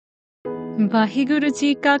वाहिगुरु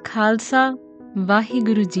जी का खालसा,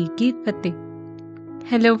 वाहिगुरु जी की फतेह.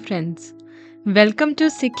 Hello friends, welcome to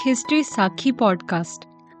Sikh History Sakhi podcast.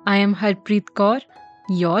 I am Harpreet Kaur,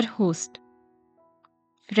 your host.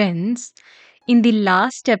 Friends, in the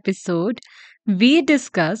last episode, we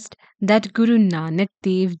discussed that Guru Nanak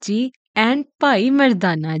Dev Ji and Bhai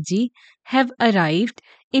Mardana Ji have arrived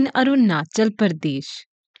in Arunachal Pradesh.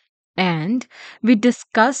 And we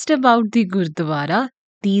discussed about the Gurdwara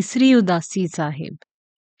Tisri Udasi Sahib.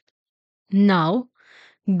 Now,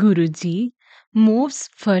 Guruji moves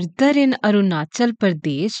further in Arunachal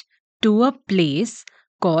Pradesh to a place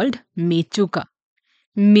called Mechuka.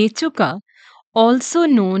 Mechuka, also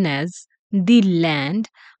known as the land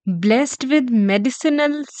blessed with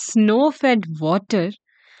medicinal snow fed water,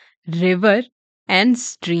 river, and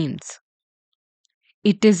streams.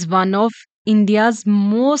 It is one of India's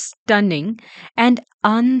most stunning and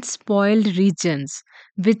unspoiled regions,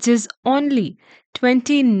 which is only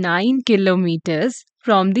 29 kilometers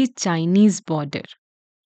from the Chinese border.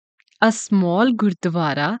 A small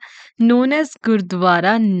Gurdwara known as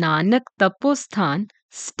Gurdwara Nanak Taposthan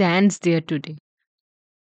stands there today.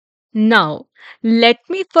 Now, let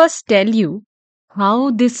me first tell you how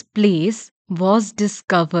this place was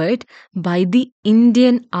discovered by the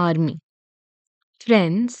Indian Army.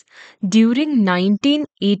 Friends, during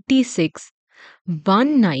 1986,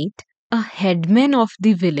 one night a headman of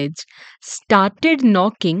the village started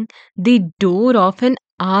knocking the door of an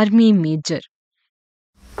army major.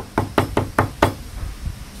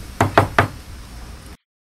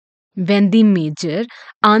 When the major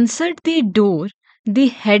answered the door, the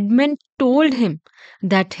headman told him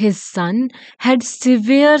that his son had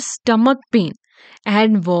severe stomach pain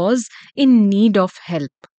and was in need of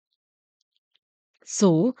help.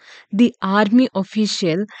 So the army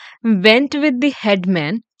official went with the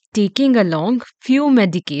headman, taking along few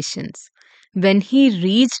medications. When he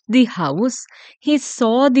reached the house, he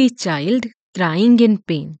saw the child crying in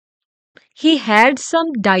pain. He had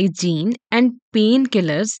some Digene and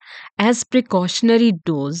painkillers as precautionary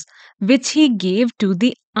dose, which he gave to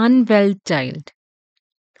the unwell child.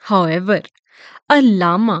 However, a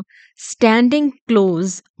lama standing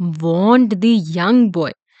close warned the young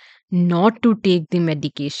boy not to take the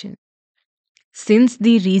medication. Since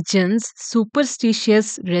the region's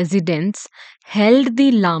superstitious residents held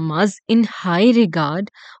the lamas in high regard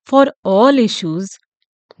for all issues,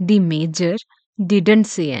 the major didn't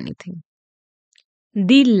say anything.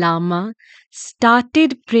 The lama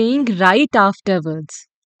started praying right afterwards.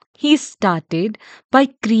 He started by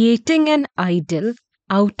creating an idol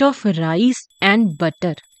out of rice and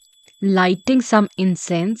butter, lighting some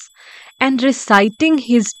incense, and reciting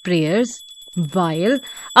his prayers while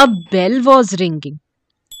a bell was ringing,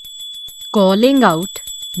 calling out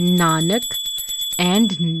Nanak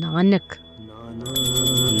and Nanak.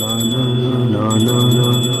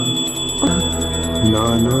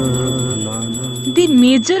 The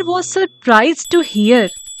major was surprised to hear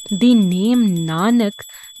the name Nanak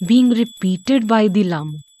being repeated by the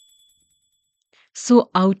Lama. So,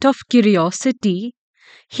 out of curiosity,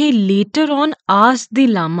 he later on asked the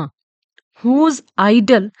Lama whose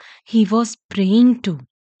idol he was praying to.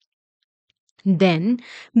 Then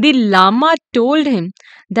the Lama told him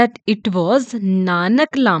that it was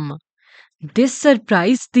Nanak Lama. This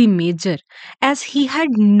surprised the major as he had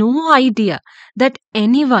no idea that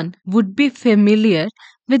anyone would be familiar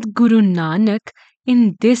with Guru Nanak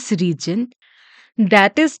in this region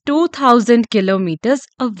that is 2000 kilometers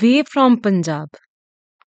away from Punjab.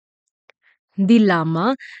 The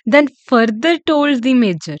Lama then further told the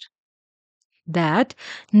major that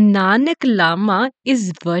Nanak Lama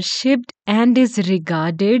is worshipped and is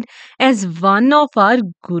regarded as one of our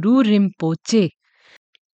Guru Rinpoche.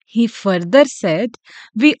 He further said,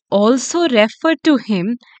 we also refer to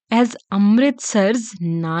him as Amritsar's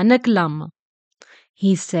Nanak Lama.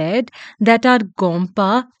 He said that our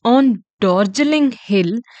Gompa on Darjeeling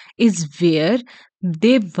Hill is where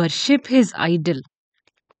they worship his idol.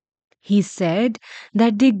 He said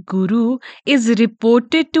that the Guru is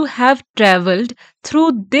reported to have travelled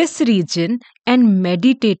through this region and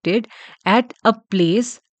meditated at a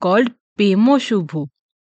place called Pemoshubhu.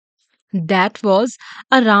 That was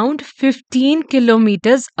around 15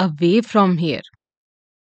 kilometers away from here.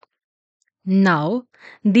 Now,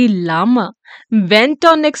 the Lama went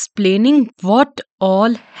on explaining what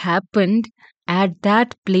all happened at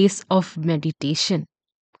that place of meditation.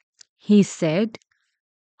 He said,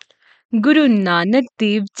 Guru Nanak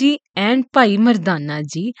Dev Ji and Bhai Mardana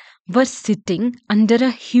Ji were sitting under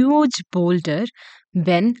a huge boulder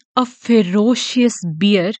when a ferocious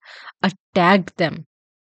bear attacked them.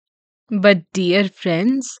 But, dear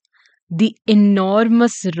friends, the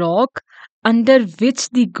enormous rock under which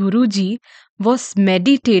the Guruji was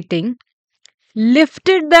meditating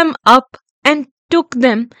lifted them up and took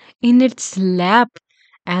them in its lap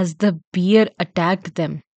as the bear attacked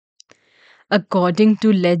them. According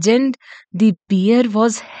to legend, the bear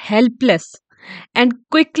was helpless and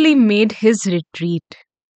quickly made his retreat.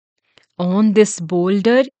 On this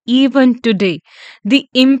boulder, even today, the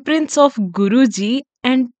imprints of Guruji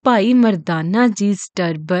and Pai Mardana Ji's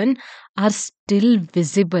turban are still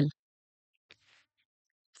visible.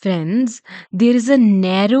 Friends, there is a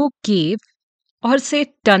narrow cave or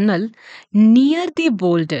say tunnel near the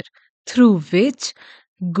boulder through which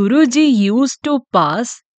Guruji used to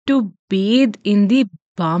pass to bathe in the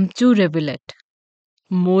Bamchu rivulet.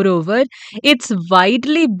 Moreover, it's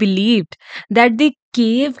widely believed that the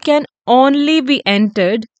cave can only be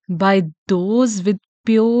entered by those with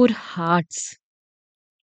pure hearts.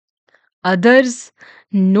 Others,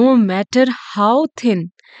 no matter how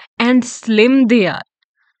thin and slim they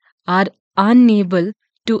are unable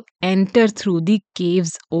to enter through the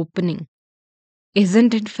cave's opening.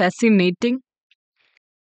 Isn't it fascinating?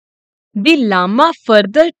 The Lama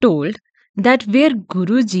further told that where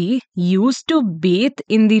Guruji used to bathe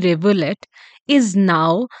in the rivulet is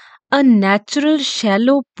now a natural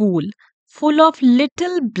shallow pool full of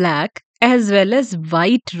little black as well as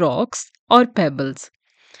white rocks or pebbles,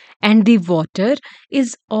 and the water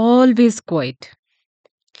is always quiet.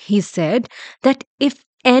 He said that if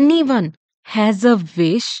anyone has a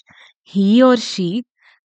wish, he or she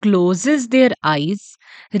closes their eyes,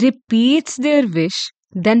 repeats their wish,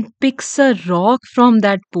 then picks a rock from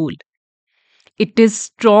that pool. It is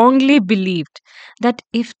strongly believed that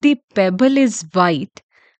if the pebble is white,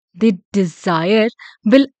 the desire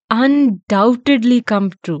will undoubtedly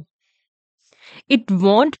come true. It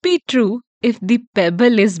won't be true if the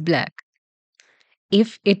pebble is black.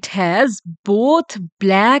 If it has both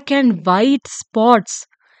black and white spots,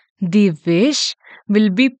 the wish will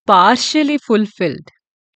be partially fulfilled.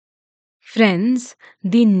 Friends,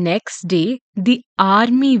 the next day the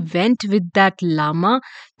army went with that Lama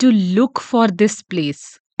to look for this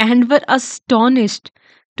place and were astonished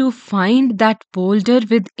to find that boulder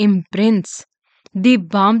with imprints, the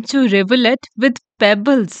Bamchu rivulet with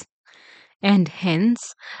pebbles, and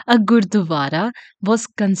hence a Gurdwara was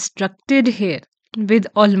constructed here with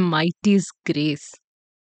Almighty's grace.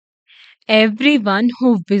 Everyone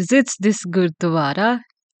who visits this Gurdwara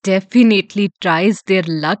definitely tries their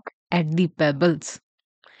luck at the pebbles,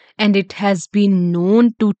 and it has been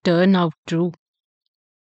known to turn out true.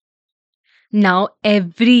 Now,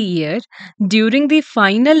 every year during the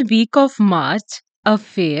final week of March, a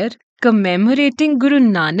fair commemorating Guru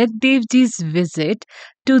Nanak Dev Ji's visit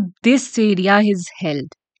to this area is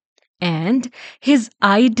held, and his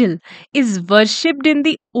idol is worshipped in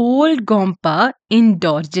the old Gompa in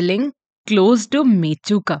Darjeeling, close to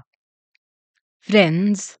Mechuka.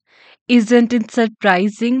 Friends, isn't it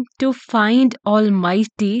surprising to find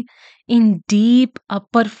Almighty in deep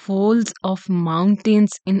upper folds of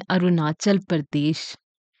mountains in Arunachal Pradesh?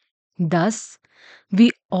 Thus,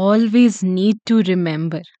 we always need to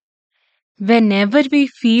remember whenever we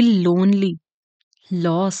feel lonely,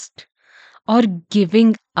 lost, or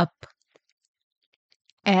giving up,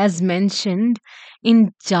 as mentioned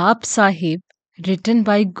in Jap Sahib, written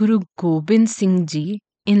by Guru Gobind Singh Ji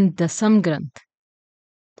in Dasam Granth,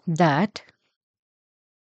 that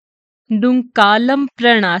Dunkalam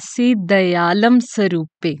pranasi dayalam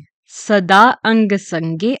sarupe sada ang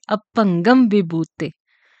sange apangam vibhute,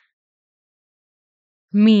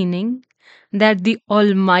 meaning that the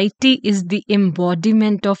Almighty is the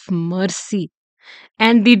embodiment of mercy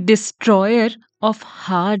and the destroyer of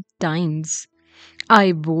hard times.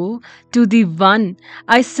 I bow to the One,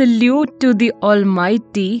 I salute to the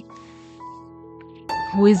Almighty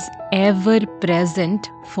who is ever present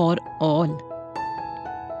for all.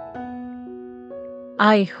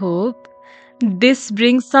 I hope this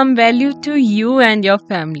brings some value to you and your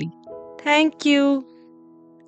family. Thank you.